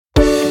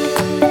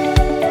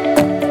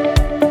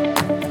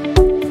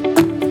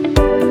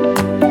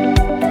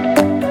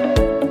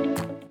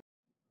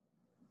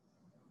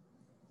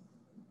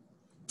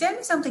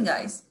me something,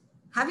 guys.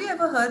 Have you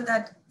ever heard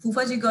that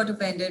Fufaji got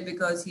offended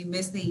because he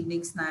missed the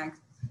evening snack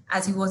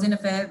as he was in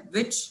affair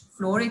which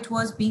floor it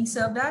was being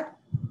served at?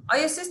 Or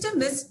your sister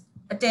missed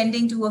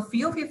attending to a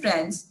few of your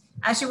friends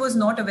as she was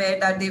not aware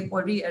that they've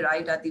already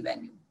arrived at the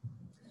venue?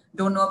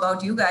 Don't know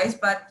about you guys,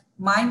 but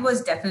mine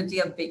was definitely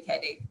a big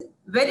headache.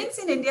 Weddings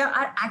in India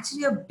are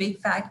actually a big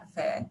fat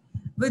affair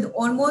with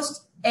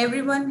almost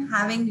everyone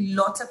having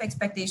lots of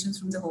expectations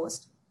from the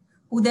host,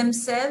 who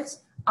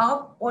themselves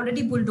are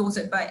already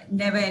bulldozed by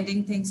never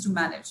ending things to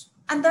manage,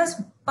 and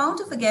thus bound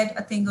to forget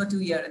a thing or two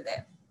here and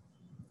there.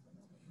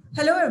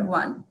 Hello,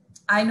 everyone.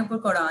 I'm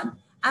Nupur Koran.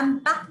 I'm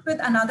back with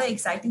another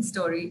exciting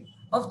story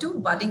of two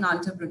budding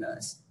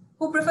entrepreneurs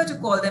who prefer to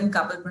call them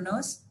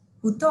couplepreneurs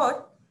who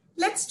thought,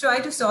 let's try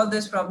to solve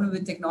this problem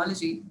with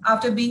technology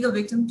after being a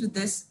victim to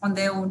this on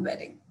their own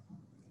wedding.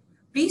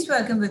 Please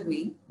welcome with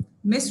me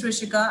Miss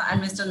Rishika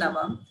and Mr.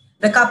 Navam,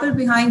 the couple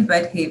behind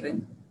Wed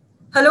Haven.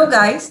 Hello,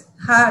 guys.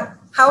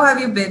 How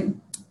have you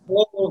been?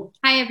 Hello.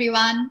 Hi,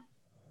 everyone.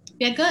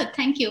 We are good.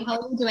 Thank you. How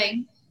are you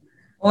doing?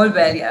 All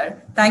well, yeah.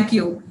 Thank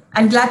you.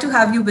 And glad to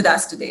have you with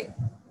us today.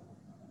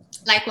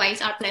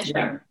 Likewise, our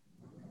pleasure.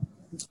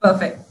 Yeah.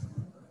 Perfect.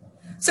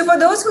 So for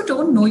those who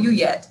don't know you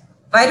yet,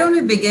 why don't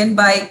we begin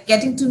by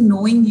getting to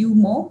knowing you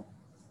more?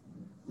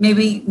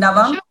 Maybe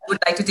Navam would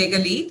like to take a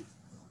lead.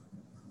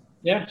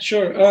 Yeah,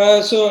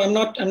 sure. So I'm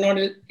not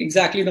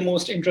exactly the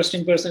most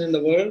interesting person in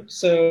the world.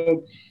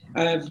 So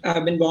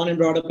I've been born and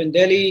brought up in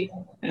Delhi,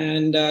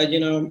 and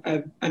I'm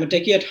a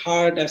techie at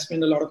heart. I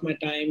spend a lot of my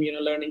time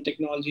learning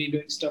technology,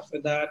 doing stuff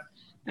with that.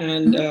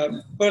 And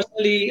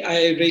personally,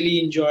 I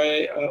really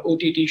enjoy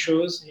OTT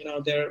shows.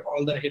 They're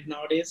all the hit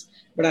nowadays,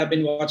 but I've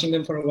been watching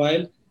them for a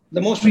while.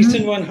 The most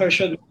recent one,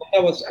 Harshad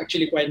Mehta, was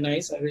actually quite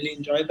nice. I really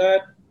enjoyed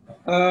that.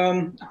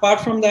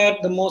 Apart from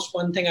that, the most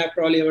fun thing I've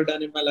probably ever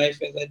done in my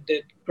life is I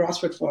did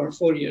CrossFit for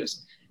 4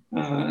 years.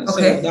 So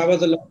that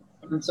was a lot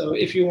of fun. So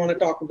if you want to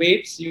talk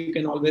weights, you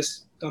can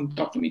always come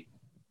talk to me.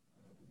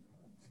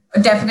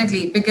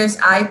 Definitely, because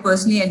I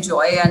personally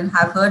enjoy and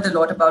have heard a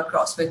lot about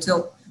CrossFit.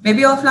 So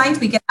maybe offline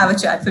we can have a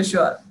chat for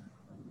sure.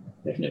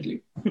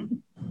 Definitely.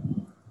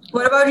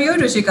 What about you,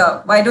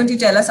 Rishika? Why don't you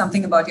tell us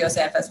something about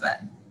yourself as well?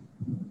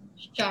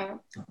 Sure.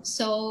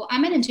 So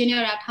I'm an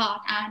engineer at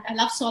heart and I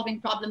love solving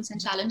problems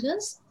and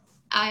challenges.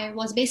 I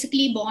was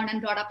basically born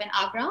and brought up in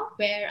Agra,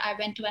 where I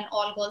went to an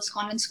all-girls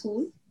convent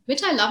school,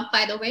 which I loved,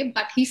 by the way,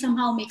 but he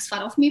somehow makes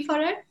fun of me for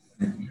it.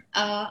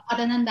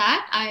 Other than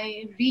that,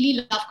 I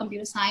really love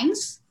computer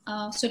science.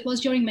 So it was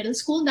during middle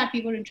school that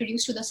we were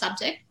introduced to the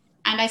subject,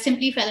 and I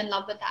simply fell in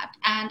love with that.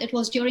 And it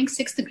was during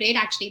sixth grade,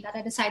 actually, that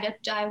I decided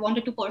I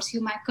wanted to pursue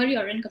my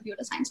career in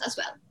computer science as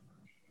well.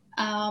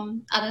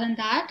 Other than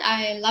that,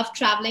 I love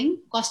traveling.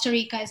 Costa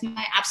Rica is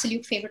my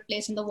absolute favorite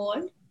place in the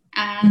world.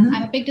 And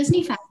I'm a big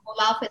Disney fan.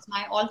 Olaf is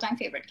my all-time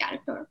favorite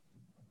character.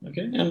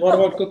 Okay. And what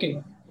about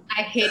cooking?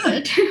 I hate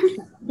it.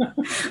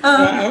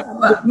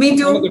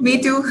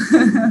 Me too.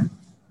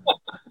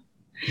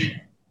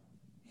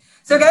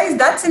 So guys,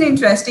 that's an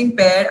interesting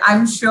pair.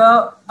 I'm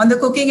sure on the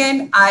cooking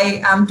end,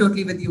 I am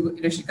totally with you,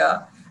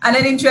 Rishika. And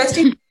an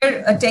interesting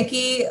pair, a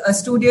techie, a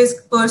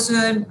studious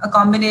person, a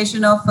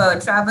combination of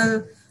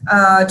traveler,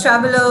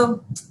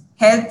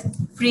 health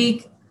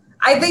freak.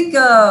 I think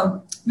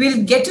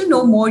we'll get to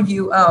know more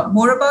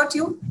about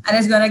you, and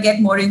it's going to get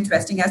more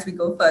interesting as we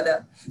go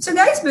further. So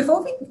guys,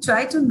 before we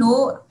try to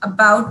know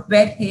about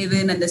Wed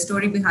Haven and the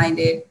story behind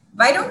it,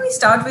 why don't we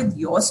start with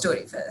your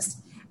story first?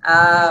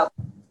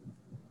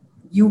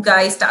 You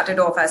guys started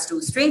off as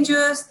two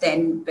strangers,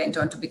 then went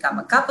on to become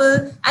a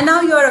couple, and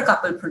now you're a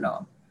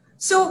couplepreneur.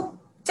 So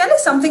tell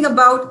us something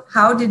about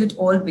how did it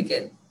all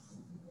begin?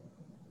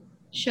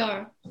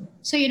 Sure.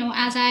 So,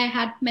 as I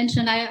had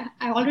mentioned, I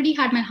already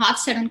had my heart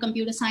set on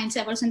computer science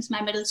ever since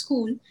my middle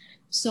school.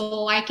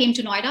 So I came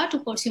to Noida to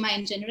pursue my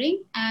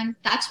engineering. And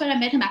that's where I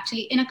met him,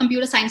 actually, in a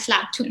computer science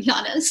lab, to be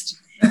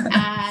honest.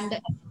 And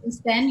since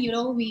then,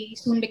 we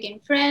soon became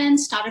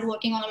friends, started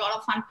working on a lot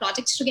of fun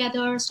projects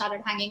together,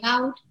 started hanging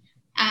out.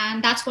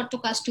 And that's what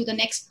took us to the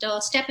next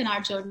step in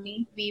our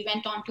journey. We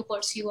went on to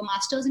pursue a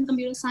master's in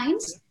computer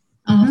science,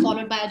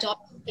 followed by a job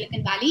in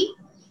Silicon Valley.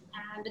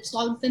 And it's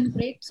all been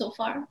great so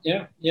far.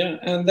 Yeah.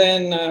 And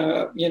then,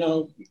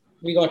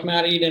 we got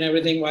married and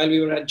everything while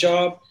we were at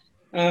job.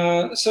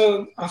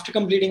 So after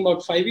completing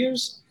about 5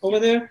 years over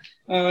there,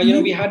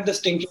 we had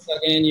this thinking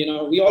again,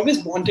 we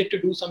always wanted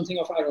to do something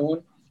of our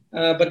own.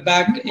 But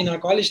back in our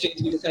college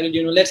days, we decided,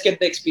 let's get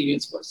the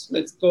experience first.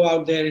 Let's go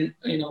out there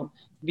and,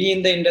 be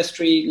in the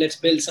industry. Let's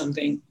build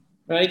something.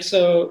 Right.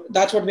 So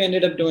that's what we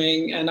ended up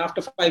doing. And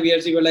after 5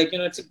 years, we were like,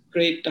 it's a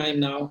great time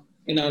now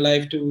in our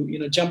life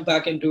to, jump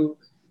back into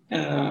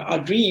our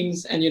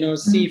dreams and,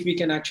 see if we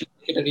can actually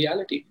make it a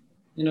reality.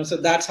 So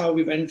that's how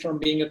we went from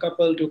being a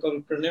couple to a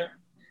couplepreneur.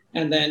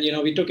 And then,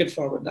 we took it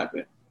forward that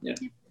way. Yeah.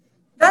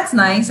 That's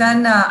nice.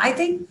 And I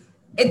think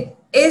it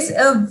is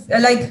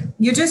like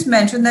you just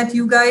mentioned that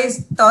you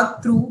guys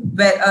thought through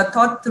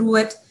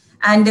it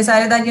and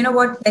decided that,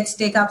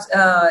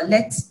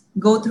 let's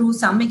go through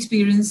some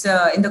experience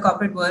in the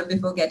corporate world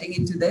before getting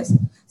into this.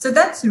 So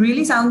that's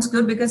really sounds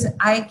good, because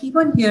I keep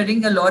on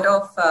hearing a lot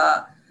of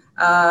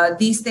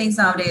these things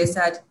nowadays,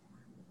 that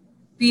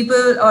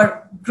people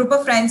or group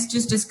of friends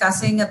just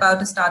discussing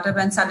about a startup,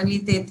 and suddenly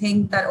they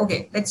think that,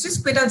 okay, let's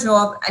just quit our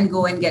job and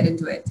go and get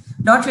into it,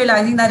 not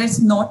realizing that it's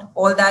not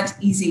all that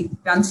easy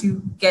once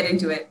you get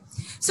into it.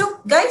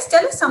 So guys,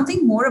 tell us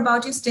something more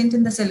about your stint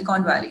in the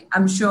Silicon Valley.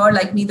 I'm sure,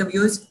 like me, the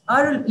viewers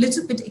are a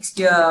little bit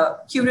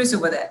curious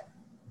over there.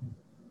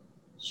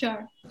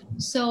 Sure.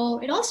 So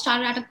it all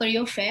started at a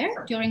career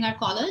fair during our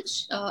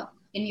college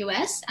in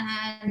US,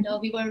 and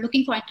we were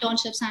looking for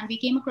internships, and we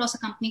came across a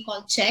company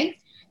called Chegg,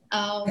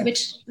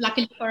 which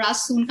luckily for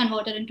us soon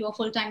converted into a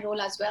full-time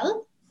role as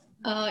well.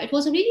 It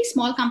was a really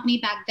small company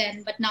back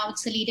then, but now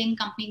it's a leading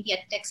company in the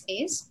edtech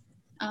space.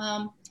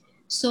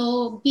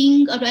 So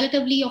being a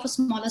relatively of a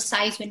smaller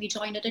size when we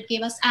joined it, it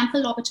gave us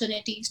ample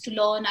opportunities to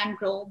learn and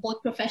grow,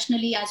 both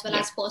professionally as well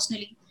as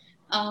personally.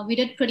 We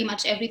did pretty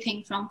much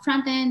everything from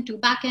front end to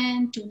back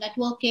end to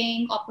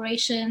networking,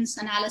 operations,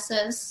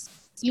 analysis.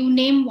 You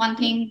name one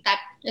thing that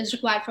is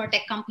required for a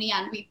tech company,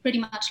 and we pretty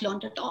much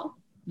learned it all.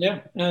 Yeah,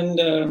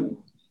 and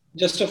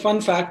just a fun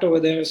fact over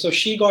there. So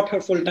she got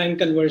her full-time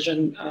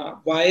conversion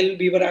while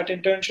we were at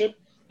internship,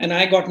 and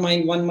I got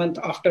mine 1 month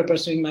after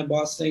pursuing my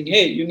boss saying,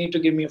 "Hey, you need to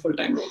give me a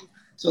full-time role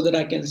so that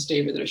I can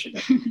stay with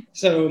Rishika."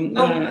 So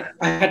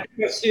I had to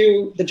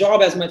pursue the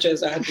job as much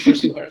as I had to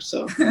pursue her.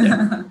 So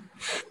yeah.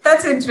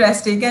 That's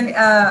interesting. And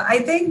I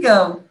think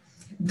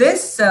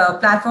this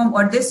platform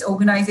or this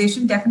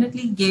organization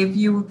definitely gave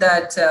you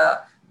that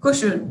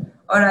cushion,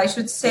 or I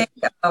should say,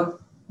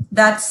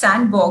 that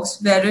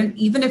sandbox wherein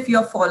even if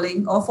you're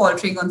falling or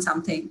faltering on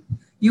something,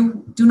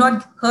 you do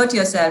not hurt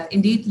yourself,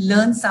 indeed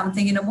learn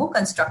something in a more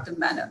constructive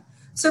manner.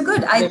 So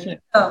good.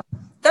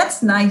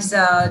 That's nice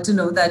to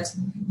know that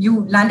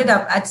you landed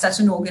up at such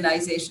an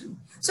organization.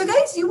 So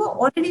guys, you were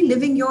already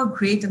living your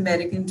great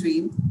American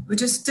dream,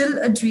 which is still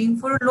a dream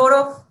for a lot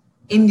of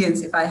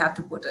Indians, if I have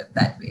to put it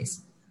that way.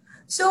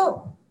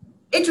 So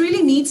it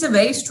really needs a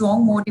very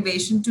strong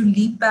motivation to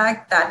leap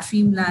back that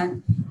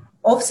dreamland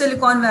of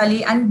Silicon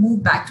Valley and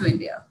move back to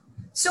India.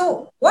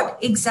 So what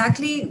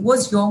exactly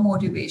was your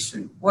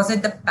motivation? Was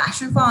it the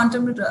passion for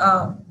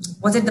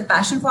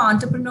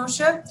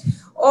entrepreneurship,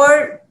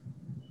 or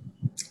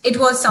it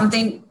was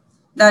something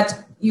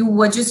that you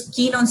were just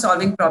keen on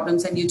solving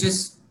problems and you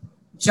just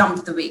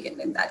jumped the wagon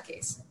in that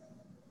case?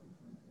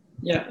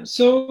 Yeah,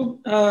 so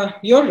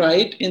you're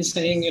right in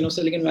saying,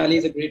 Silicon Valley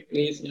is a great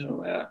place.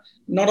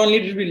 Not only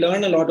did we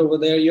learn a lot over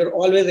there, you're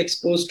always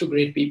exposed to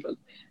great people.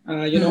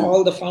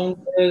 All the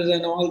founders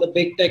and all the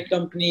big tech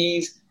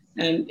companies.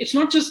 And it's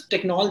not just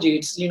technology,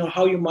 it's,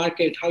 how you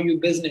market, how you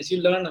business.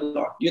 You learn a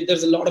lot.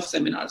 There's a lot of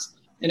seminars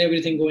and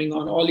everything going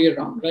on all year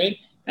round, right?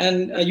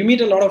 And you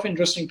meet a lot of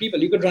interesting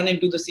people. You could run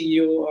into the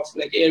CEO of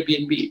like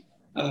Airbnb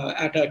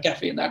at a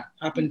cafe. That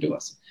happened to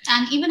us.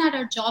 And even at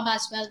our job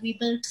as well, we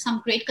built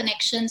some great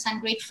connections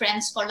and great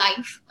friends for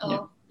life,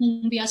 whom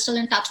we are still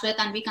in touch with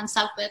and we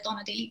consult with on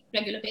a daily,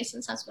 regular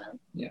basis as well.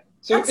 Yeah.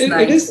 So it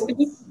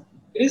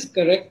is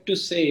correct to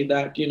say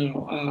that,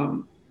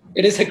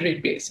 it is a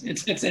great place.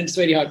 It's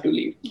very hard to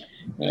leave.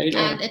 Right?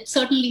 And it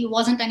certainly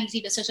wasn't an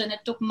easy decision. It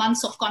took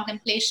months of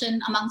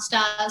contemplation amongst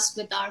us,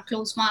 with our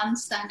close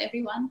ones and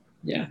everyone.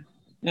 Yeah.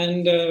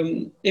 And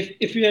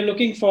if we are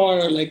looking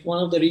for, like,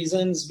 one of the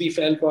reasons we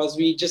felt was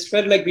we just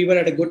felt like we were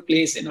at a good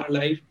place in our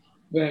life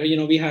where,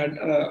 we had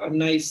a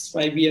nice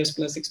 5 years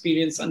plus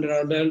experience under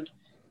our belt,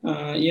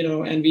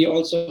 and we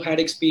also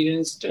had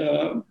experienced,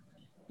 in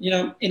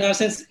our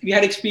sense, we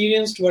had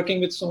experienced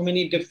working with so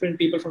many different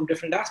people from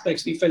different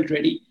aspects. We felt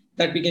ready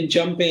that we can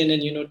jump in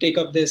and, take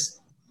up this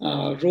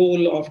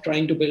role of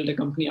trying to build a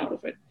company out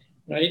of it.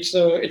 Right.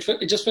 So it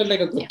just felt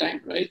like a good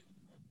time. Right.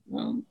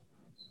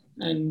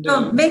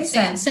 Makes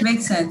sense.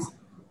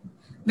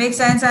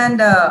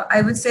 And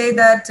I would say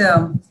that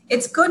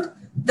it's good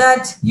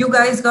that you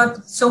guys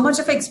got so much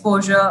of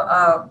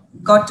exposure,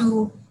 got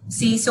to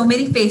see so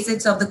many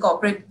facets of the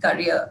corporate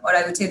career, or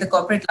I would say the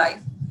corporate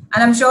life.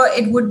 And I'm sure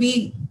it would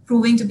be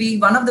proving to be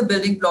one of the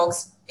building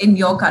blocks in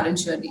your current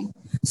journey.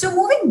 So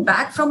moving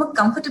back from a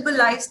comfortable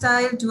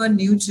lifestyle to a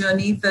new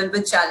journey filled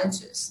with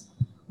challenges,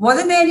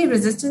 wasn't there any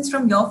resistance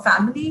from your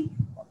family?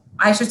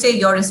 I should say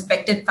your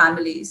respected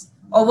families.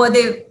 Or were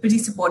they pretty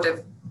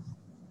supportive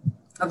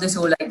of this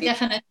whole idea?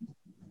 Definitely.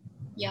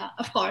 Yeah,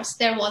 of course,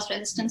 there was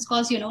resistance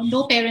because,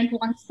 no parent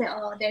wants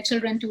their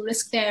children to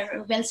risk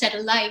their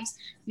well-settled lives.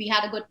 We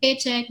had a good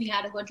paycheck, we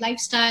had a good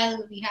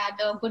lifestyle, we had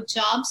a good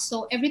job.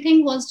 So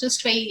everything was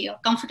just very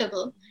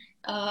comfortable.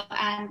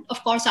 And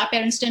of course, our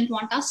parents didn't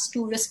want us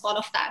to risk all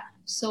of that.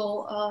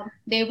 So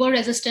they were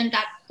resistant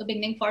at the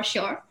beginning for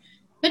sure.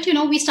 But,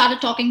 we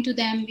started talking to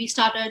them. We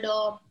started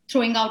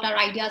throwing out our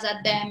ideas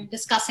at them,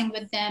 discussing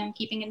with them,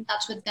 keeping in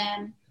touch with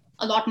them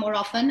a lot more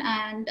often.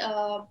 And,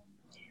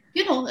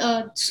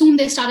 soon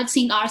they started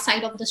seeing our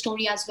side of the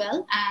story as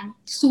well. And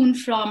soon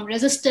from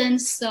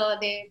resistance,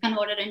 they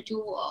converted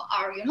into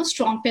our,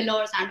 strong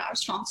pillars and our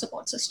strong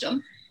support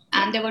system.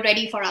 And they were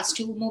ready for us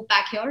to move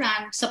back here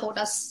and support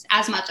us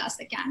as much as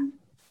they can.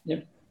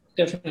 Yeah,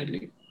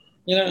 definitely.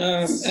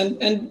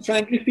 And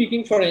frankly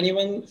speaking, for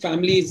anyone,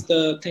 family is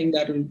the thing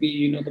that will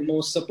be, the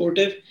most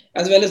supportive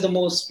as well as the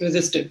most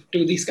resistive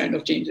to these kind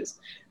of changes,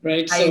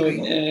 right? I So,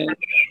 agree.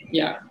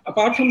 yeah.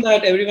 Apart from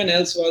that, everyone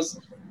else was,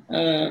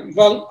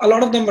 well, a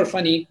lot of them were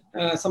funny.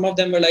 Some of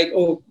them were like,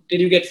 "Oh, did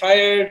you get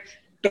fired?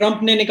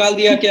 Trump ne nikal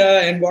diya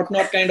kya?" and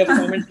whatnot kind of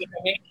comments were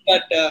coming.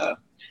 But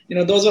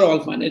those are all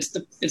fun. It's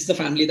the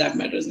family that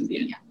matters in the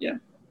end. Yeah.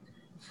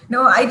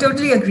 No, I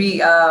totally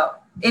agree.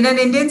 In an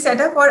Indian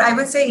setup, or I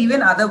would say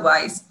even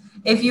otherwise,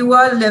 if you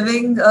are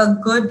living a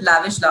good,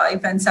 lavish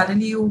life and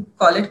suddenly you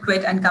call it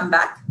quit and come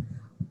back,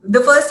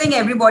 the first thing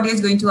everybody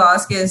is going to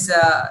ask is,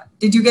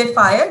 did you get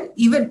fired?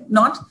 Even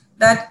not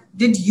that,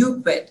 did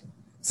you quit?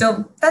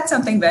 So that's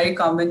something very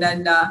common.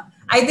 And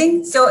I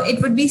think so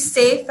it would be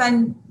safe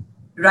and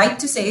right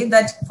to say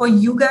that for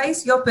you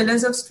guys, your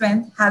pillars of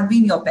strength have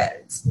been your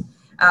parents.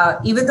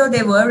 Even though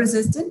they were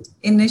resistant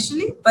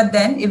initially, but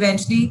then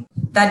eventually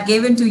that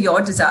gave into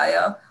your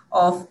desire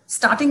of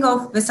starting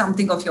off with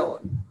something of your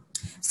own.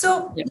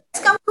 So Yeah.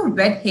 let's come to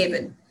Red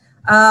Haven.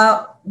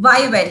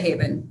 Why Red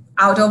Haven?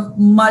 Out of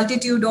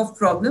multitude of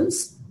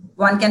problems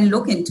one can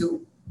look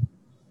into,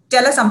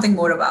 tell us something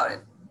more about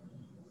it.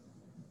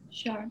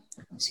 Sure.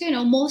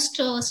 So,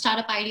 most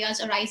startup ideas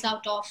arise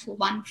out of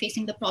one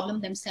facing the problem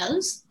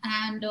themselves.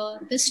 And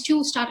this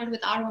too started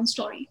with our own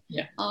story.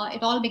 Yeah.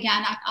 It all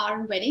began at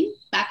our wedding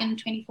back in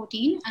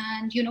 2014.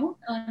 And,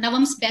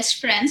 Navam's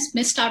best friends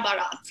missed our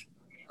barat.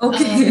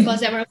 Okay.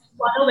 Because there were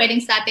other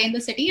weddings that day in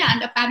the city,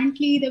 and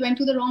apparently they went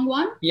to the wrong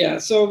one. Yeah.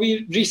 So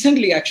we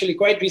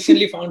quite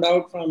recently found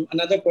out from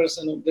another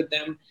person with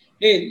them,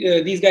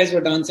 hey, these guys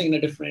were dancing in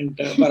a different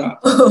barat.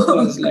 So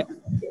it was like,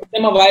 it took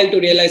them a while to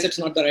realize it's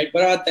not the right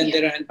barat. Then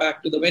they ran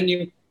back to the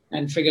venue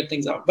and figured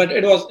things out. But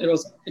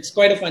it's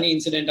quite a funny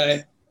incident.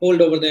 I hold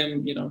over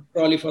them,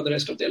 probably for the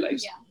rest of their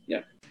lives.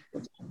 Yeah.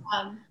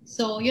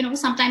 So,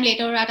 sometime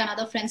later at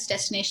another friend's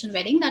destination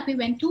wedding that we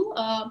went to,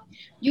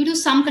 due to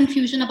some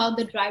confusion about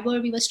the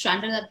driver, we were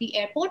stranded at the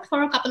airport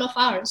for a couple of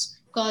hours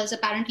because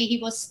apparently he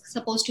was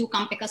supposed to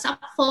come pick us up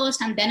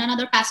first and then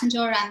another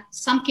passenger, and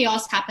some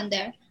chaos happened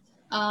there.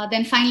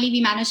 Then finally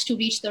we managed to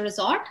reach the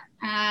resort,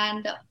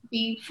 and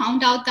we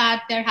found out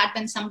that there had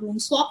been some room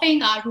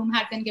swapping. Our room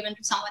had been given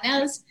to someone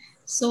else.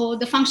 So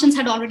the functions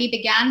had already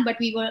began, but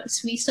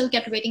we still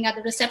kept waiting at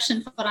the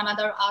reception for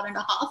another hour and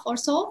a half or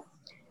so.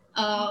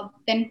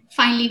 Then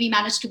finally we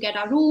managed to get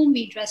our room.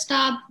 We dressed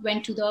up,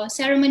 went to the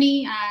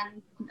ceremony,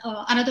 and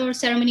another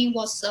ceremony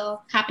was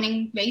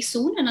happening very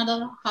soon,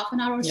 another half an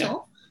hour or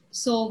so.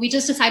 So we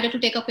just decided to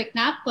take a quick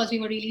nap because we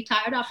were really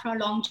tired after a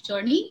long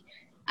journey.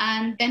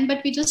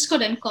 But we just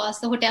couldn't because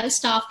the hotel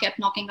staff kept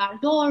knocking our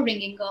door,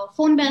 ringing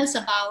phone bells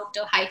about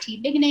high tea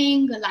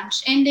beginning,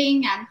 lunch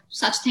ending, and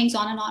such things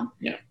on and on.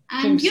 Yeah.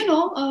 And,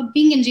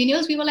 being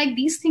engineers, we were like,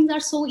 these things are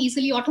so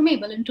easily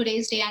automatable in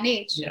today's day and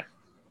age. Yeah.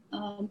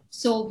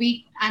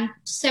 And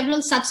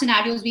several such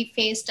scenarios we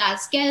faced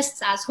as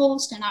guests, as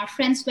hosts, in our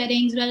friends'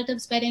 weddings,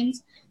 relatives'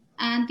 weddings.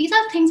 And these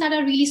are things that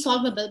are really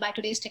solvable by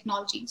today's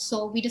technology.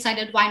 So we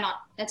decided, why not?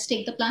 Let's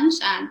take the plunge,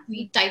 and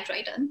we dived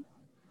right in.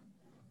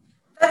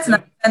 That's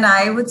nice. And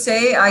I would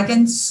say I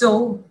can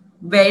so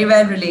very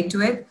well relate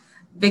to it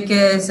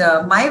because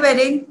my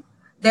wedding,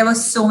 there were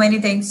so many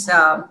things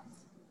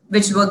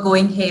which were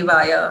going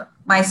haywire.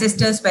 My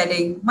sister's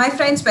wedding, my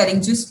friend's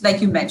wedding, just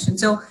like you mentioned.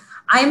 So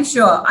I'm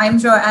sure.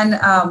 And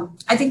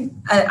I think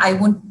I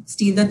won't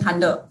steal the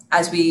thunder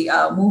as we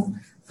move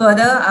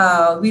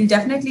further. We'll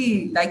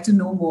definitely like to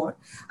know more.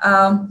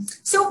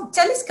 So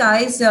tell us,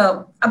 guys,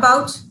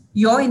 about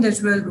your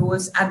individual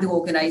roles at the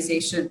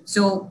organization.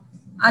 So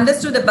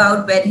understood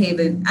about Red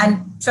Haven.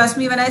 And trust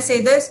me when I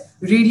say this,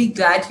 really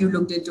glad you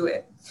looked into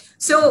it.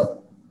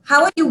 So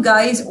how are you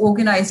guys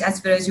organized as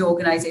far as your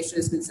organization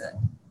is concerned?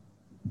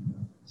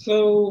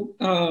 So,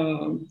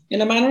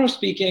 in a manner of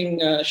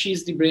speaking,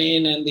 she's the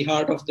brain and the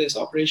heart of this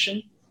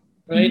operation,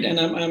 right? Mm-hmm.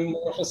 And I'm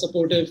more of a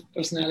supportive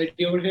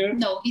personality over here.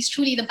 No, he's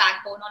truly the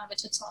backbone on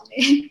which it's all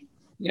laid.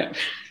 Yeah,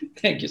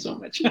 thank you so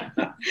much.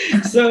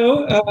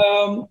 So,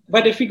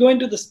 but if we go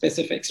into the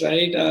specifics,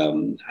 right?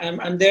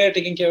 I'm there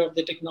taking care of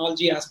the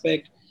technology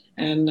aspect,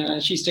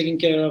 and she's taking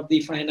care of the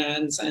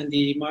finance and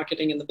the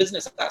marketing and the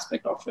business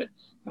aspect of it,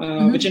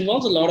 which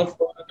involves a lot of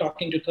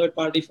talking to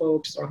third-party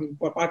folks, talking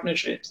for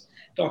partnerships,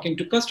 talking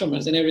to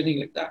customers, and everything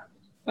like that.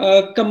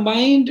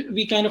 Combined,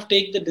 we kind of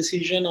take the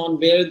decision on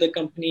where the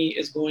company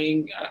is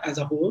going as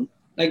a whole,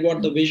 like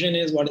what the vision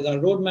is, what is our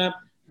roadmap.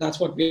 That's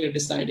what we're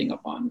deciding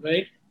upon,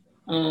 right?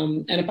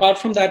 And apart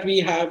from that, we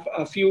have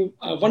a few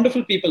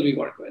wonderful people we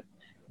work with,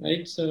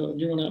 right? So do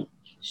you want to?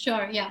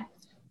 Sure, yeah.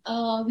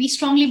 We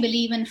strongly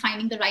believe in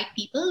finding the right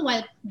people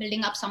while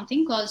building up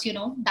something because,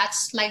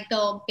 that's like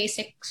the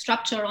basic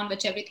structure on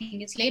which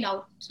everything is laid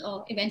out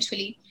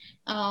eventually.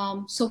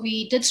 So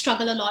we did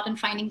struggle a lot in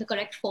finding the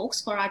correct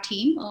folks for our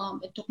team.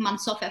 It took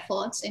months of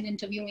efforts in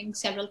interviewing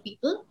several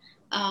people,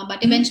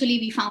 but eventually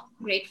we found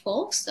great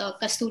folks.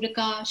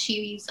 Kasturika,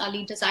 she's our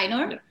lead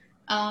designer. Yeah.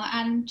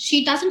 And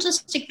she doesn't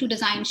just stick to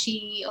design.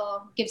 She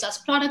gives us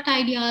product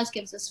ideas,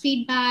 gives us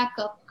feedback,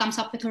 comes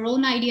up with her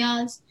own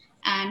ideas.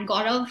 And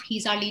Gaurav,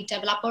 he's our lead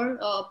developer,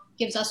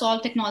 gives us all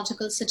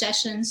technological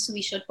suggestions.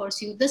 We should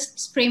pursue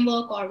this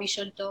framework, or we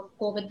should go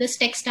with this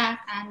tech stack.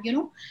 And,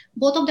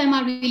 both of them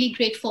are really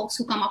great folks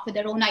who come up with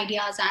their own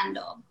ideas and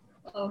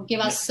give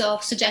us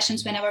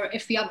suggestions whenever,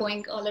 if we are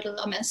going a little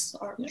amiss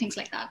or things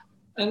like that.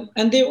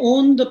 And they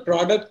own the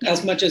product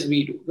as much as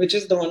we do, which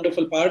is the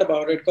wonderful part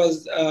about it,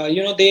 because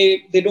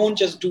they don't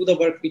just do the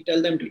work we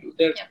tell them to do.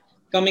 They're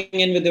coming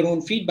in with their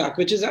own feedback,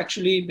 which has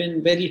actually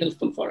been very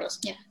helpful for us.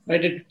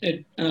 Right?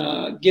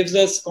 It gives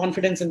us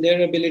confidence in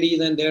their abilities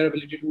and their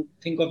ability to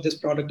think of this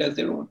product as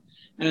their own,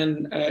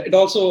 and it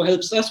also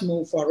helps us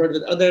move forward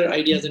with other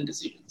ideas and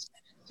decisions.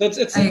 So it's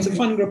a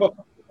fun group of.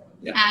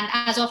 And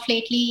as of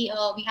lately,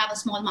 we have a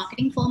small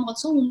marketing firm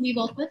also whom we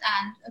work with,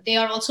 and they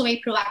are also very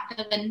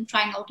proactive in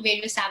trying out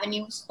various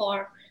avenues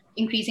for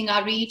increasing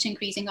our reach,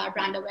 increasing our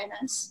brand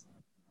awareness.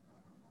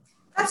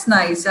 That's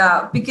nice,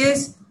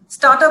 because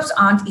startups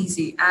aren't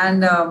easy.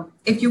 And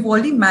if you've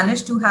already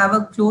managed to have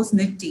a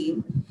close-knit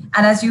team,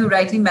 and as you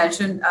rightly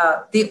mentioned,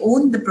 they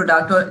own the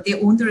product or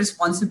they own the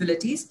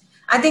responsibilities,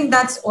 I think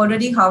that's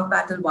already half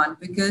battle won,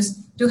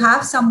 because to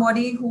have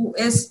somebody who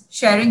is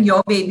sharing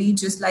your baby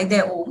just like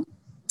their own,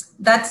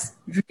 that's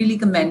really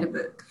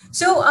commendable.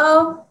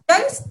 So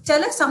guys,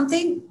 tell us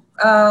something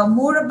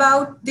more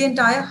about the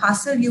entire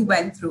hustle you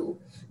went through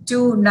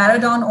to narrow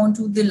down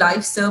onto the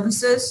live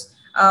services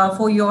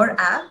for your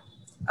app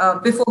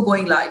before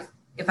going live,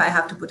 if I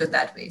have to put it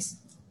that way.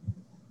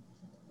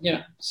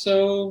 Yeah.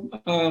 So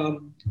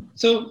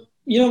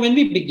when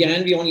we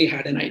began, we only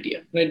had an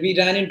idea, right? We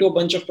ran into a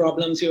bunch of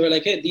problems. We were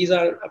like, hey, these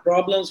are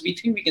problems. We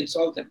think we can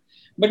solve them,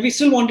 but we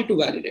still wanted to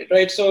validate,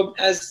 right? So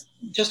as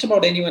just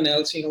about anyone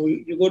else,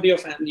 you go to your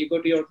family, you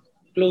go to your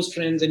close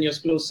friends and your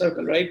close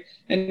circle, right?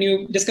 And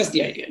you discuss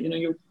the idea,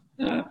 you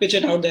pitch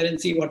it out there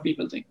and see what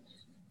people think.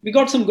 We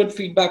got some good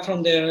feedback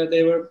from there.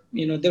 There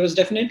was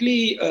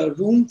definitely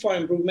room for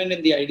improvement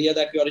in the idea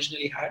that we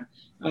originally had,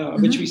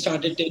 which we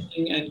started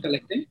taking and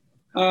collecting.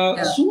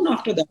 Soon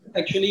after that,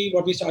 actually,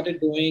 what we started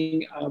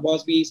doing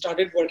was we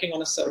started working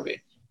on a survey.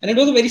 And it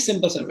was a very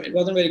simple survey. It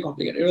wasn't very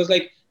complicated. It was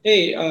like,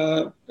 hey,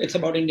 it's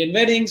about Indian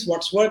weddings,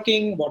 what's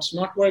working, what's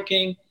not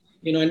working,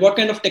 and what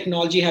kind of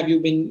technology have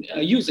you been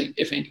using,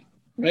 if any,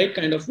 right?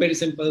 Kind of very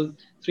simple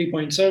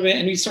 3-point survey.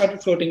 And we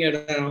started floating it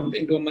around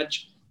into a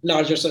much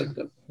larger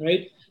circle,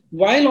 right?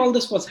 While all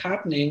this was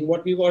happening,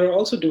 what we were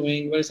also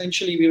doing were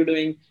essentially we were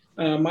doing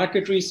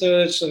market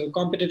research,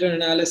 competitor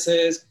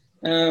analysis,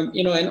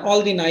 and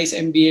all the nice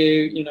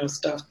MBA,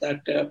 stuff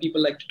that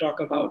people like to talk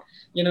about.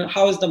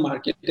 How is the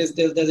market? Does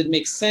it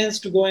make sense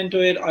to go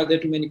into it? Are there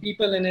too many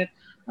people in it?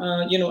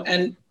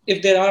 And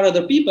if there are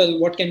other people,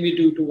 what can we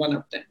do to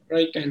one-up them,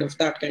 right? Kind of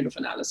that kind of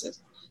analysis.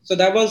 So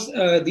that was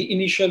the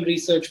initial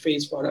research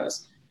phase for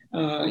us.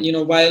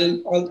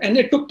 And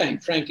it took time,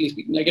 frankly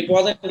speaking. Like, it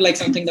wasn't like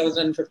something that was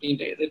done in 15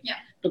 days. It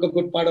took a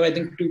good part of, I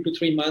think, 2 to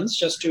 3 months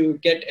just to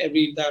get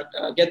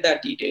that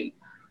detail.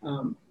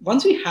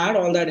 Once we had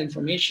all that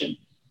information,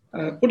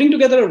 putting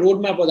together a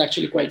roadmap was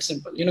actually quite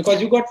simple,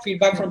 because you got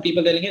feedback from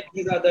people telling, hey,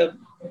 these are the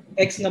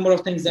X number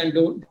of things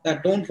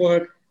that don't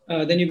work.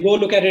 Then you go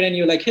look at it and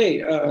you're like,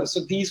 hey, so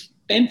these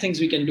 10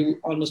 things we can do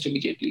almost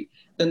immediately.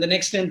 Then the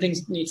next 10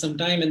 things need some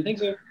time and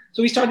things.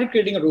 So we started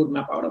creating a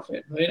roadmap out of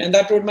it, right? And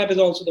that roadmap is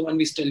also the one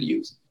we still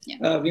use.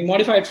 We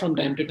modify it from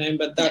time to time,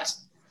 but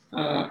that's,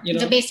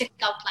 the basic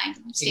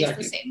outline stays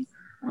the same.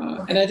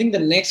 And I think the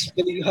next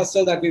big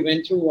hustle that we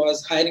went through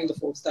was hiring the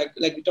folks. That,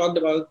 like we talked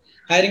about,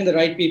 hiring the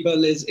right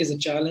people is a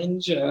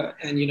challenge, and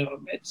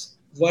it's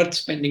worth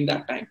spending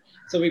that time.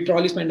 So we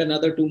probably spent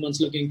another 2 months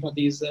looking for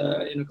these,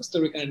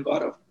 Costa Rica and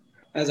Gaurav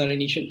as our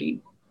initial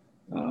team.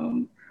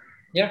 And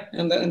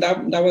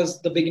that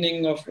was the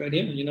beginning of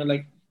Radium.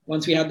 Like,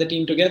 once we had the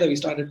team together, we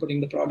started putting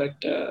the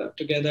product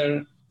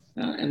together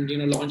and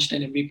launched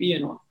an MVP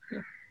and all.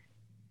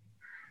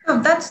 Oh,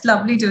 that's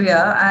lovely to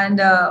hear.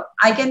 And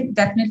I can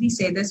definitely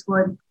say this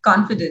with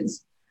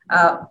confidence.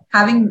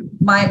 Having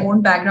my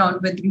own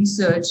background with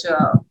research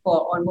for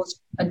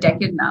almost a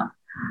decade now,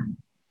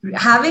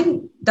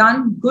 having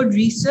done good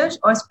research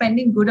or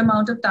spending good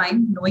amount of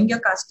time knowing your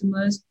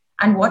customers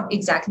and what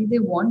exactly they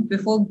want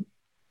before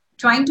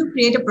trying to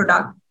create a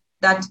product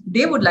that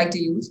they would like to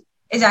use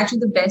is actually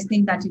the best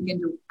thing that you can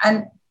do.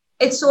 And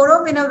it's sort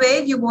of, in a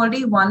way, you've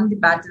already won the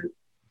battle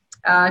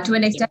to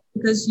an extent,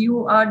 because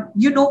you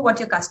know what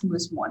your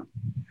customers want.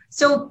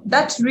 So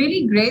that's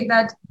really great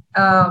that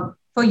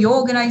for your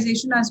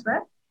organization as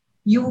well,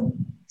 you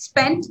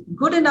spent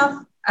good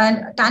enough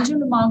and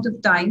tangible amount of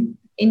time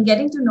in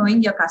getting to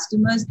knowing your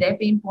customers, their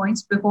pain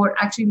points before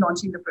actually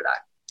launching the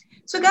product.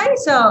 So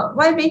guys,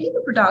 while making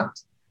the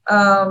product,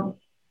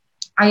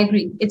 I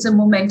agree, it's a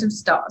momentum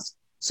task.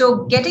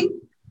 So making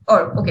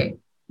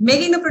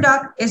the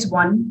product is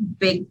one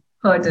big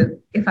hurdle,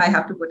 if I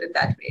have to put it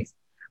that way.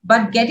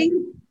 But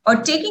getting or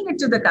taking it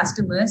to the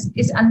customers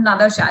is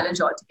another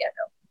challenge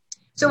altogether.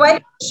 So why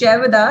don't you share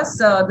with us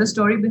the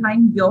story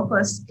behind your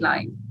first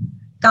client?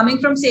 Coming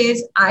from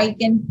sales, I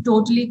can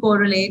totally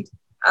correlate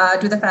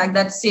to the fact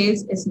that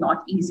sales is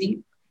not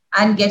easy,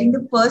 and getting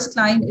the first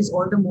client is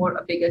all the more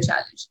a bigger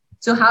challenge.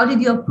 So how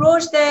did you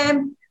approach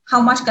them?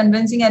 How much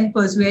convincing and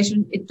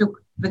persuasion it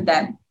took with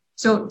them?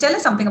 So tell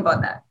us something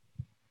about that.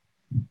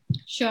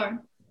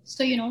 Sure.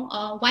 So,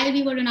 while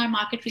we were in our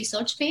market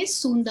research phase,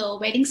 soon the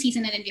wedding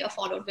season in India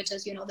followed, which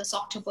is, this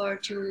October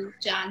to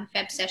Jan,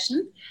 Feb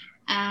session.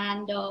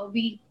 And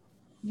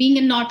being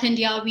in North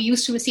India, we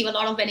used to receive a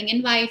lot of wedding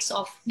invites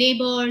of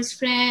neighbors,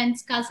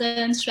 friends,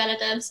 cousins,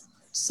 relatives.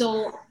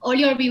 So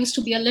earlier we used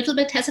to be a little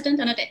bit hesitant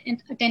in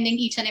attending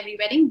each and every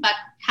wedding, but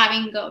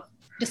having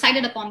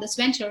decided upon this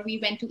venture, we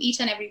went to each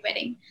and every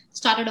wedding,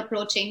 started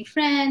approaching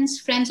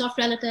friends, friends of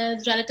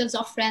relatives, relatives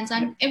of friends,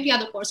 and every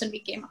other person we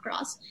came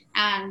across,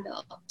 and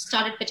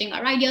started pitching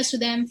our ideas to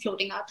them,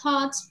 floating our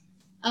thoughts.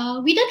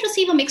 We did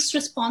receive a mixed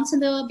response in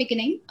the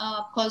beginning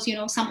because,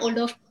 some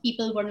older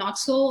people were not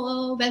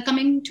so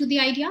welcoming to the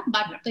idea,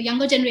 but the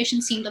younger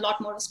generation seemed a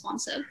lot more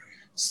responsive.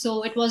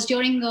 So it was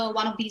during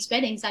one of these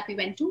weddings that we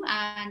went to,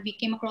 and we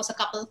came across a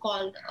couple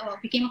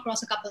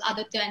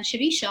Aditya and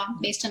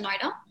Shirisha, based in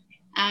Noida,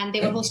 and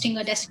they were hosting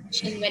a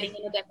destination wedding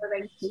in Udaipur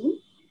very soon.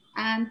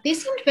 And they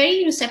seemed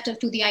very receptive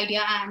to the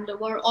idea and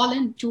were all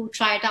in to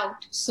try it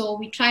out. So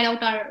we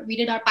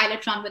did our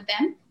pilot run with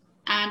them,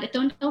 and it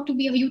turned out to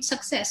be a huge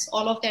success.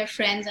 All of their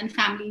friends and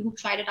family who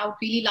tried it out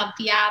really loved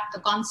the app, the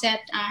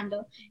concept, and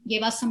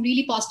gave us some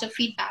really positive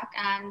feedback.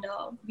 And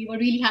we were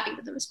really happy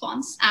with the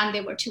response, and they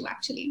were too,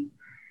 actually.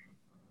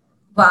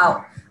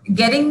 Wow.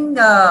 Getting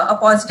a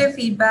positive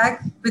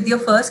feedback with your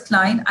first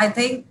client, I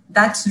think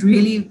that's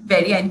really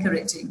very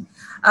encouraging.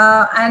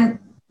 And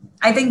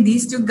I think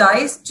these two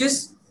guys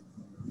just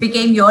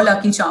became your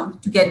lucky charm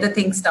to get the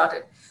thing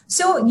started.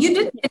 So you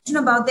did mention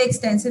about the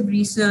extensive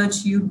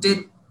research you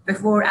did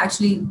before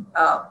actually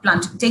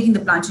taking the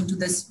plunge into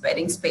this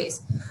wedding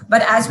space.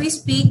 But as we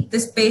speak,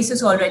 this space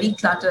is already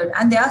cluttered,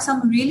 and there are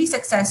some really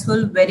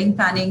successful wedding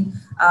planning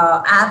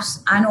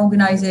apps and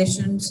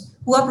organizations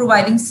who are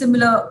providing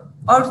similar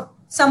or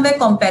somewhere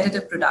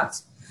competitive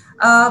products.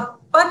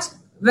 But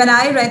when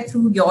I read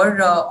through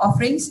your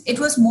offerings, it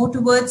was more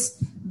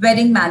towards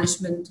wedding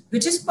management,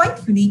 which is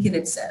quite unique in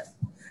itself.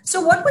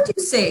 So what would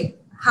you say?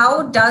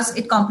 How does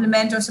it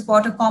complement or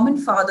support a common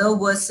father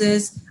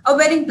versus a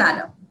wedding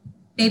planner?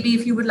 Maybe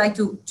if you would like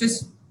to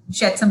just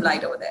shed some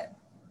light over there.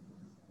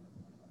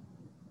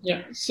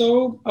 Yeah,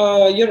 so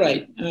you're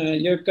right.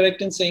 You're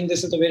correct in saying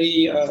this is a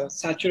very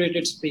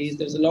saturated space.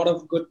 There's a lot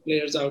of good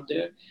players out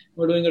there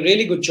who are doing a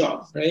really good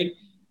job, right?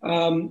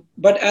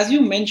 But as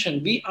you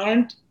mentioned, we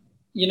aren't,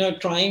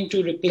 trying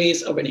to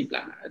replace a wedding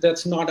planner.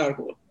 That's not our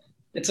goal.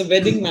 It's a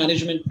wedding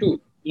management tool,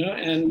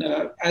 and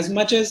as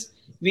much as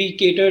we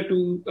cater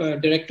to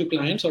direct to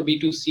clients or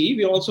B2C,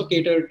 we also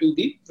cater to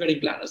the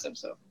wedding planners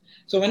themselves.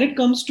 So when it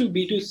comes to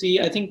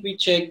B2C, I think we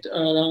checked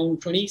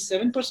around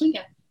 27%.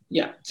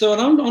 Yeah. So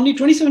around only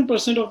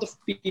 27% of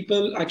the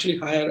people actually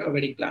hire a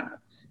wedding planner,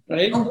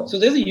 right? Oh. So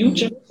there's a huge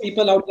chunk of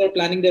people out there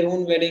planning their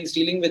own weddings,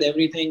 dealing with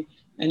everything,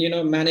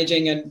 and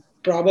managing, and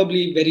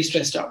probably very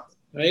stressed out,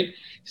 right?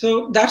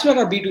 So that's where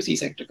our B2C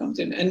sector comes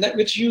in, and that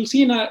which you'll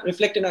see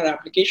reflect in our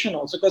application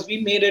also, because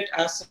we made it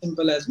as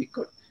simple as we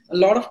could. A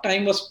lot of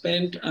time was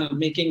spent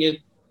making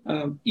it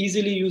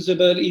easily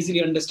usable,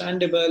 easily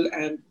understandable,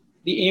 and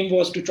the aim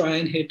was to try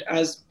and hit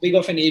as big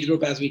of an age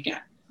group as we can,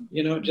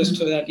 just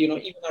so that,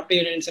 even our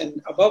parents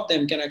and above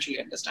them can actually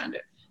understand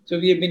it. So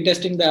we have been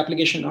testing the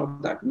application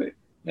out that way,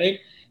 right?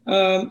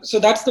 So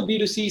that's the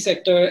B2C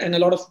sector, and a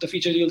lot of the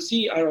features you'll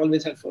see are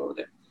always helpful over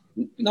there.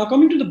 Now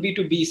coming to the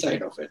B2B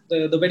side of it,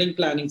 the wedding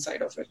planning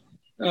side of it,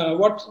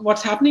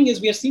 what's happening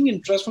is we are seeing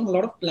interest from a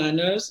lot of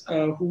planners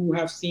who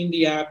have seen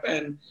the app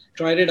and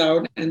tried it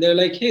out, and they're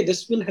like, hey,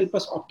 this will help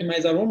us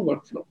optimize our own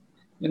workflow.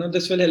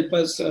 This will help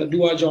us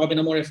do our job in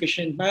a more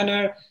efficient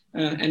manner,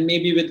 and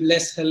maybe with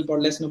less help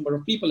or less number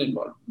of people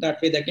involved.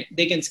 That way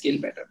they can scale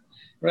better,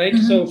 right?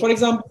 Mm-hmm. So for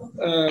example,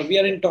 we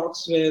are in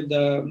talks with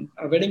a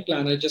wedding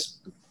planner just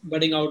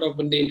budding out of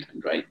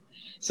Bundelkhand, right?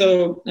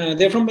 So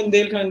they're from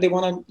Bundelkhand. They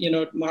want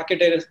to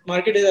market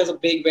it as a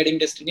big wedding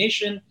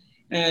destination,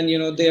 and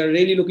they are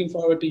really looking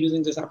forward to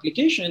using this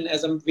application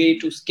as a way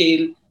to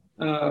scale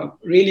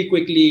really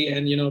quickly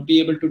and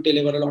be able to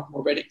deliver a lot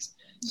more weddings.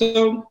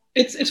 So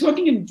it's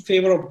working in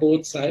favor of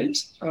both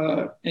sides,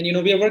 and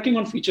we are working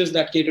on features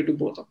that cater to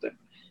both of them,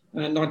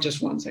 not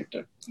just one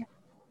sector.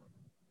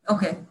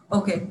 Okay.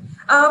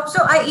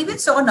 So I even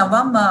saw,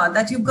 Navam,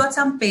 that you've got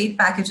some paid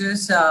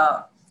packages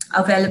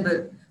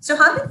available. So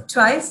how many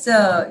tries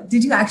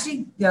did you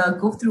actually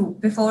go through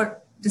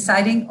before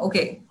deciding,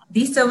 okay,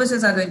 these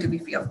services are going to be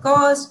free of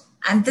cost,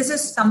 and this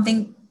is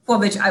something for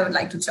which I would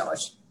like to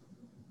charge?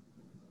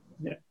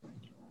 Yeah.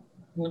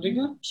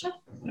 Sure.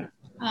 Yeah.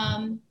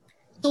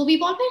 So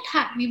we've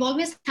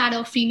always had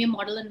a freemium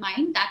model in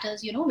mind, that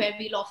is, where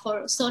we'll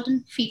offer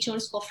certain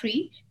features for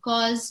free,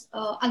 because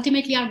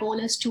ultimately our goal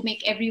is to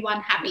make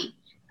everyone happy.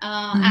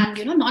 And,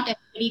 not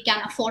everyone everybody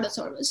can afford a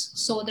service.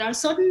 So there are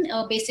certain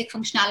basic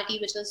functionality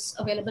which is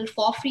available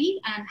for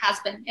free and has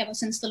been ever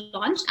since the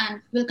launch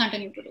and will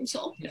continue to do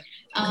so.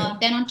 Yeah.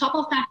 Then on top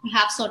of that, we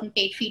have certain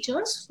paid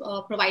features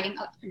providing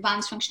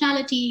advanced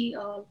functionality,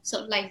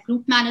 so like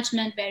group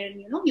management, where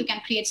you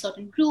can create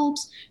certain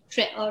groups,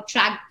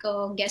 track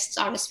guests'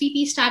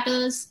 RSVP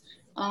status,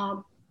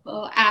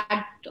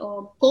 add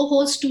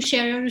co-hosts to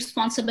share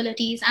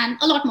responsibilities, and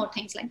a lot more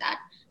things like that.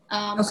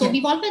 So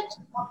we've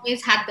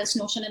always had this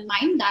notion in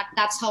mind that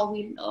that's how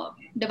we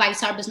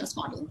devise our business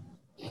model.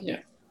 Yeah,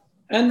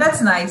 and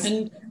that's nice.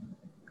 And,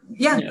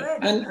 yeah,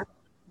 and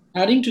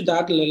adding to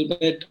that a little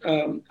bit,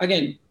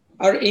 again,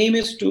 our aim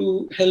is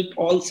to help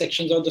all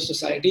sections of the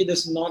society.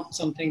 This is not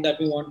something that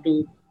we want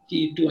to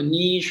keep to a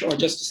niche or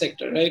just a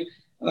sector, right?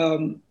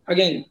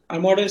 Again, our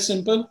model is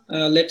simple.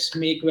 Let's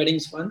make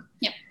weddings fun,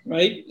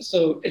 right?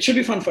 So it should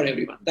be fun for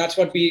everyone. That's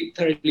what we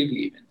thoroughly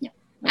believe in. Yeah.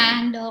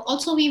 And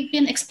also, we've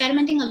been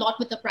experimenting a lot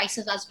with the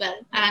prices as well.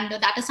 And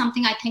that is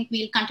something I think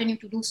we'll continue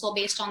to do so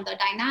based on the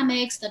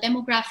dynamics, the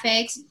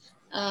demographics,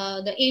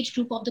 the age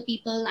group of the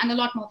people, and a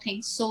lot more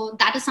things. So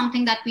that is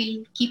something that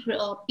we'll keep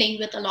playing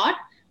with a lot.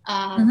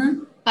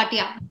 But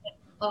yeah,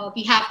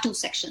 we have two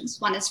sections.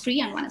 One is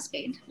free and one is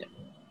paid. Yeah.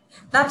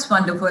 That's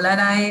wonderful.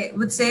 And I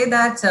would say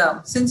that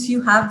since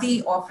you have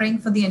the offering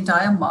for the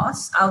entire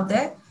mass out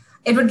there,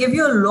 it would give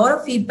you a lot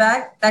of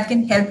feedback that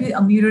can help you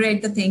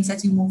ameliorate the things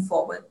as you move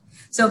forward.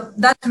 So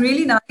that's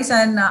really nice.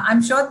 And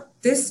I'm sure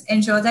this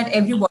ensures that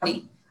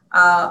everybody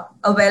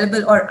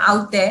available or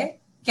out there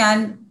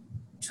can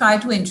try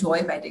to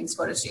enjoy weddings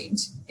for a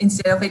change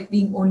instead of it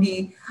being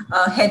only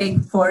a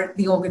headache for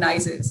the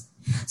organizers.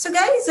 So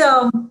guys,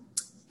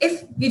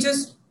 if we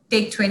just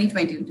take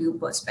 2020 into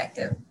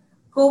perspective,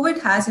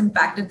 COVID has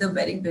impacted the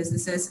wedding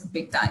businesses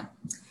big time.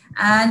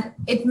 And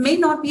it may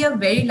not be a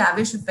very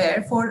lavish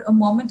affair for a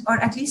moment or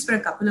at least for a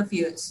couple of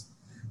years.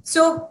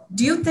 So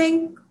do you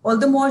think all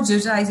the more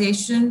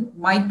digitization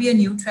might be a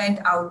new trend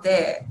out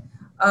there?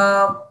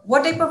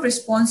 What type of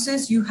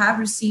responses you have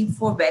received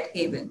for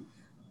Wedhaven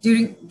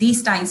during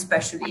these times,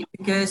 especially?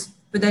 Because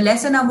with a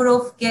lesser number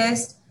of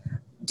guests,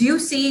 do you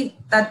see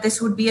that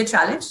this would be a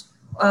challenge?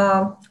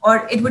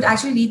 Or it would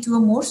actually lead to a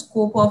more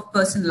scope of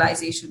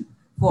personalization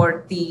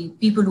for the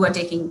people who are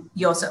taking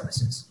your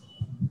services?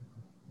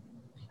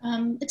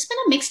 It's been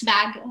a mixed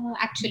bag,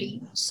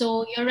 actually.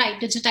 So you're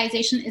right,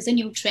 digitization is a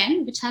new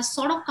trend, which has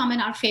sort of come in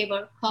our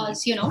favor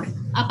because,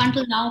 up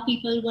until now,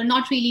 people were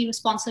not really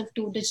responsive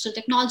to digital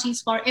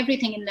technologies for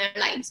everything in their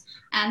lives,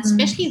 and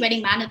especially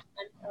wedding management,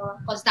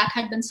 because that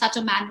had been such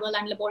a manual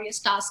and laborious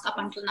task up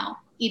until now.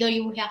 Either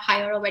you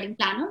hire a wedding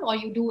planner or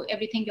you do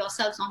everything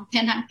yourselves on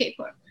pen and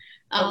paper.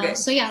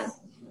 So yeah,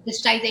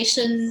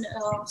 digitization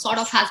sort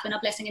of has been a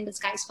blessing in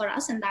disguise for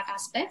us in that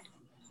aspect.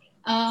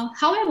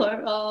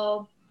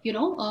 However,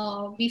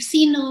 we've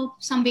seen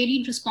some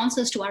varied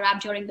responses to our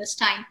app during this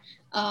time.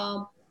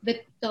 With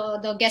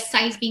the guest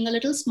size being a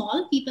little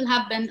small, people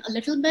have been a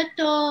little bit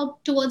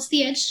towards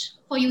the edge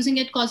for using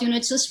it because,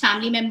 it's just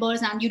family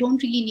members and you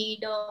don't really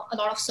need a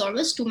lot of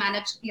service to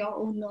manage your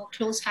own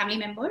close family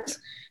members.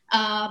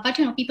 But,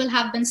 people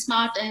have been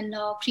smart in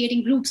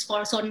creating groups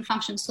for certain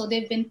functions. So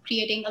they've been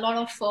creating a lot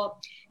of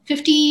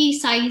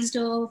 50-sized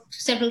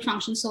several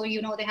functions. So,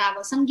 they have a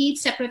Sangeet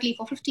separately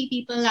for 50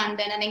 people and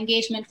then an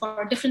engagement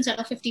for a different set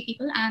of 50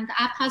 people. And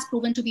the app has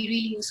proven to be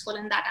really useful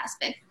in that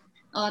aspect.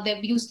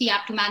 They've used the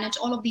app to manage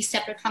all of these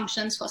separate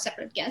functions for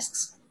separate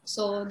guests.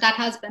 So that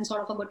has been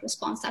sort of a good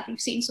response that we've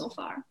seen so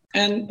far.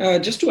 And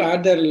just to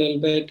add there a little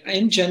bit,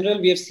 in general,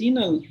 we have seen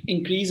an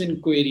increase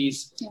in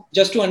queries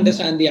just to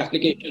understand the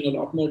application a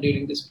lot more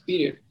during this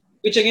period,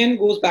 which again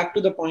goes back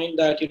to the point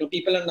that,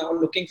 people are now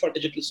looking for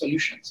digital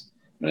solutions.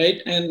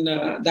 Right. And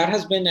that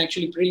has been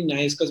actually pretty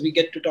nice because we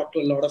get to talk to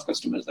a lot of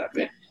customers that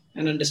way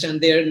and understand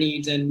their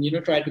needs and,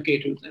 try to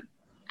cater to them.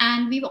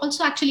 And we've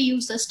also actually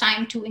used this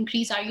time to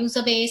increase our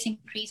user base,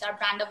 increase our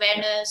brand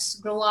awareness,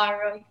 grow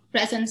our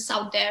presence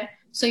out there.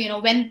 So,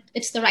 when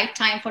it's the right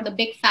time for the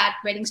big fat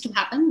weddings to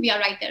happen, we are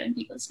right there in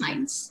people's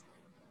minds.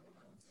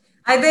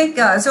 I think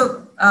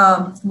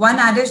one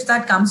adage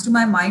that comes to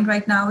my mind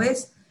right now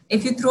is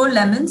if you throw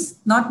lemons,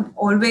 not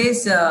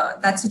always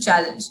that's a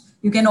challenge.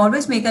 You can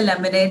always make a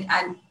lemonade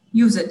and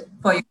use it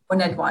for your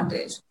own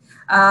advantage.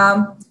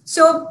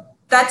 So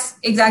that's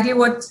exactly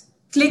what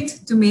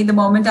clicked to me the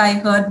moment I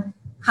heard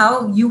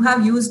how you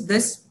have used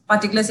this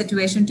particular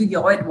situation to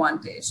your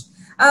advantage.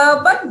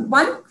 But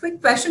one quick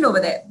question over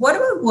there. What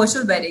about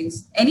virtual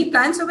weddings? Any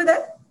plans over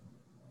there?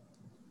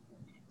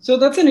 So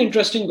that's an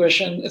interesting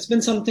question. It's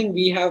been something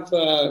we have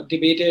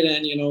debated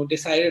and,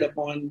 decided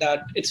upon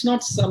that it's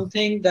not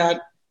something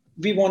that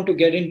we want to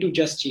get into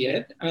just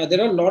yet. There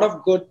are a lot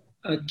of good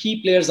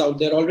key players out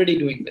there already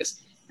doing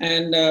this.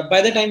 And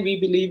by the time we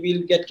believe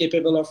we'll get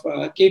capable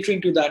of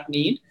catering to that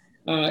need,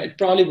 it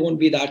probably won't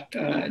be that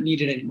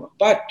needed anymore.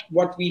 But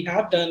what we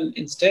have done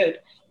instead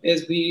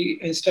is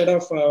instead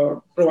of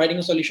providing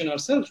a solution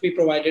ourselves, we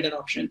provided an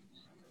option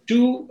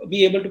to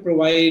be able to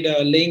provide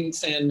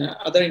links and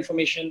other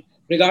information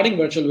regarding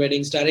virtual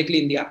weddings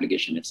directly in the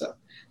application itself.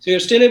 So you're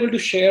still able to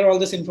share all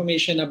this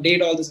information,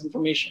 update all this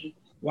information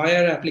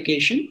via our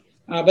application,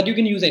 but you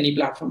can use any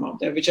platform out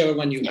there, whichever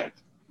one you like.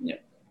 Yeah.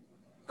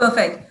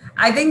 Perfect.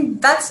 I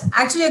think that's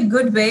actually a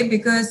good way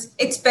because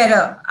it's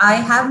better. I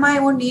have my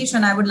own niche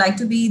and I would like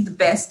to be the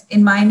best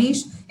in my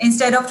niche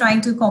instead of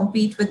trying to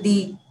compete with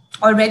the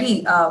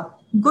already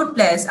good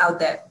players out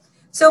there.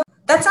 So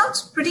that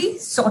sounds pretty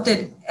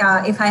sorted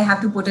if I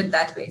have to put it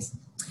that way.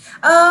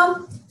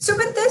 So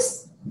with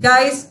this,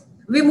 guys,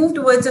 we move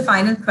towards the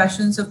final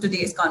questions of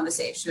today's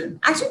conversation.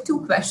 Actually,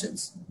 two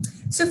questions.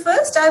 So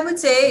first, I would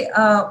say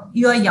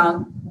you are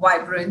young,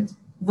 vibrant,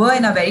 were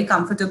in a very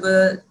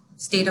comfortable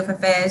state of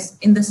affairs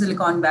in the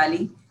Silicon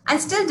Valley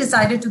and still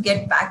decided to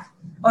get back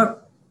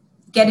or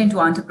get into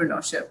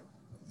entrepreneurship.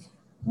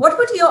 What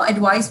would your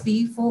advice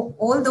be for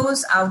all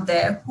those out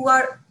there who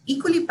are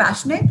equally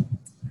passionate,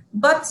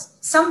 but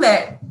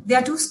somewhere they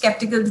are too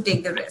skeptical to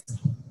take the risk?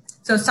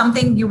 So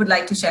something you would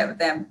like to share with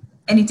them?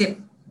 Any tip?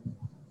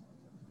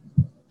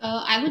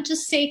 I would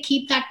just say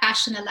keep that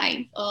passion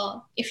alive.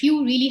 If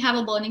you really have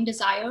a burning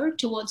desire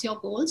towards your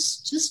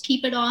goals, just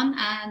keep it on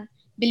and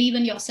believe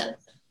in yourself.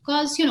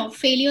 Because,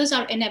 failures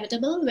are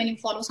inevitable when you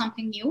follow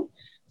something new.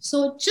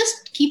 So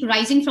just keep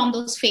rising from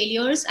those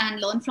failures and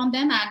learn from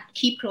them and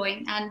keep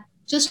growing. And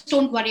just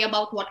don't worry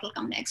about what will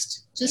come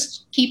next.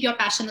 Just keep your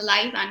passion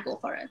alive and go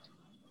for it.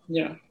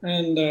 Yeah.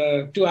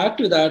 And to add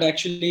to that,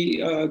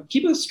 actually,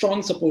 keep a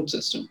strong support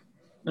system.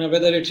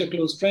 Whether it's your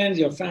close friends,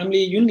 your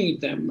family, you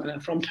need them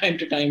from time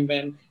to time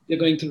when you're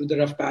going through the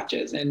rough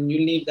patches, and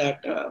you need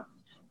that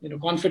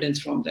confidence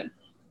from them,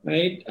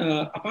 right?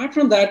 Apart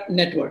from that,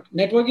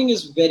 networking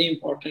is very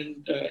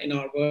important in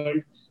our world.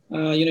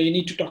 You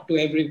need to talk to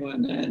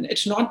everyone, and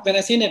it's not, when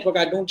I say network,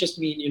 I don't just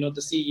mean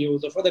the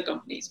CEOs of other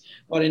companies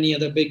or any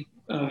other big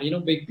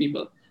big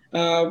people.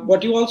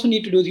 What you also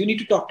need to do is you need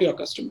to talk to your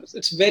customers.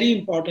 It's very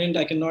important.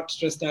 I cannot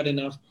stress that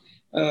enough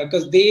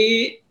because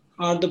they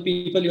are the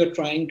people you're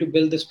trying to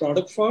build this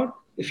product for.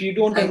 If you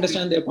don't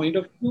understand their point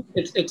of view,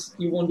 it's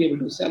you won't be able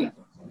to sell it,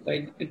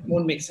 right? It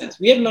won't make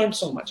sense. We have learned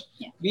so much.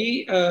 Yeah.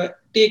 We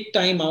take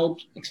time out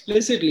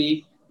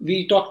explicitly.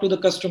 We talk to the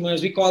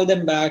customers, we call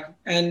them back.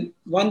 And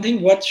one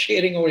thing worth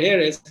sharing over here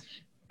is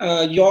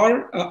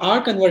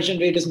our conversion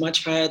rate is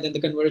much higher than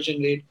the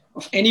conversion rate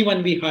of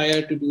anyone we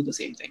hire to do the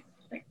same thing,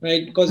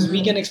 right? Because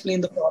we can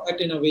explain the product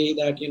in a way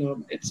that,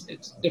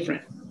 it's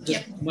different,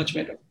 just much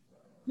better.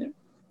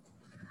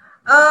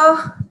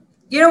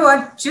 You know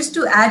what? Just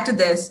to add to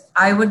this,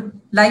 I would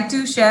like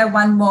to share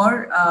one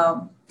more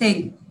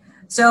thing.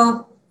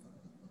 So,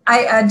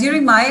 I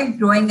during my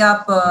growing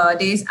up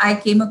days, I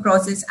came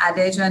across this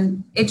adage,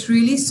 and it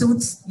really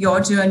suits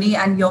your journey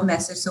and your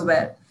message so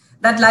well.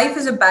 That life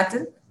is a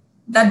battle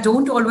that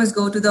don't always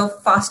go to the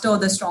faster or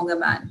the stronger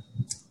man.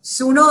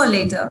 Sooner or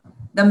later,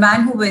 the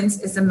man who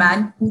wins is the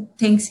man who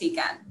thinks he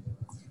can.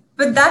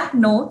 With that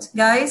note,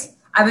 guys,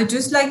 I would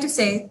just like to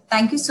say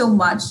thank you so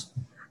much.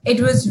 It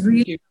was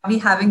really lovely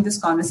having this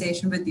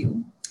conversation with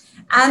you.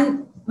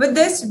 And with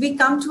this, we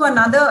come to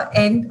another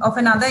end of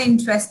another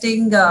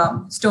interesting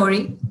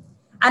story.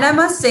 And I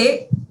must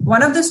say,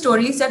 one of the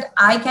stories that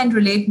I can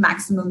relate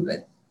maximum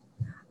with.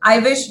 I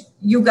wish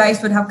you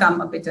guys would have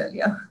come a bit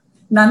earlier.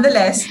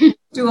 Nonetheless,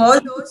 to all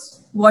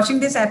those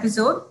watching this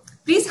episode,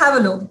 please have a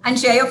look and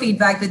share your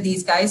feedback with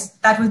these guys.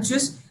 That would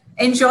just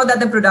ensure that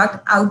the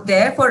product out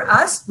there for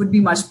us would be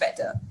much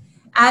better.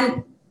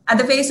 And at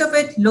the face of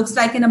it, looks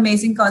like an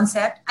amazing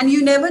concept. And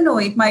you never know,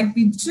 it might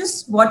be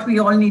just what we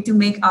all need to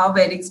make our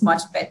weddings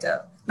much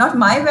better. Not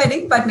my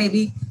wedding, but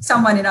maybe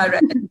someone in our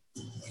wedding.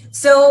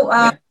 So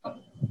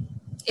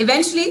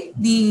eventually,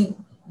 the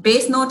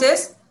base note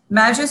is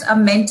marriages are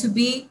meant to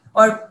be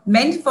or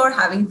meant for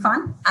having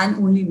fun and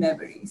only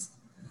memories.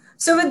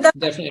 So with that,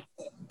 definitely.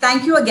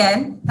 Thank you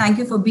again. Thank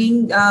you for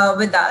being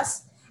with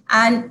us,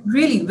 and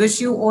really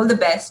wish you all the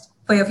best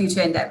for your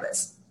future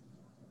endeavors.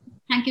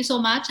 Thank you so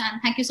much.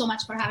 And thank you so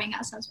much for having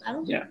us as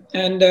well. Yeah.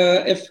 And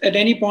if at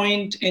any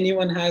point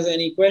anyone has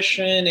any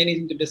question,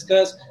 anything to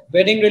discuss,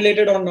 wedding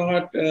related or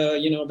not,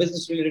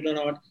 business related or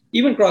not,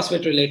 even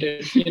CrossFit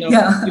related,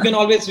 you can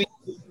always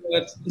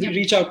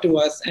reach out to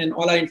us, and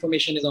all our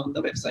information is on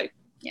the website.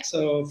 Yeah.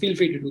 So feel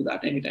free to do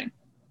that anytime.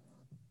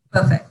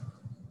 Perfect.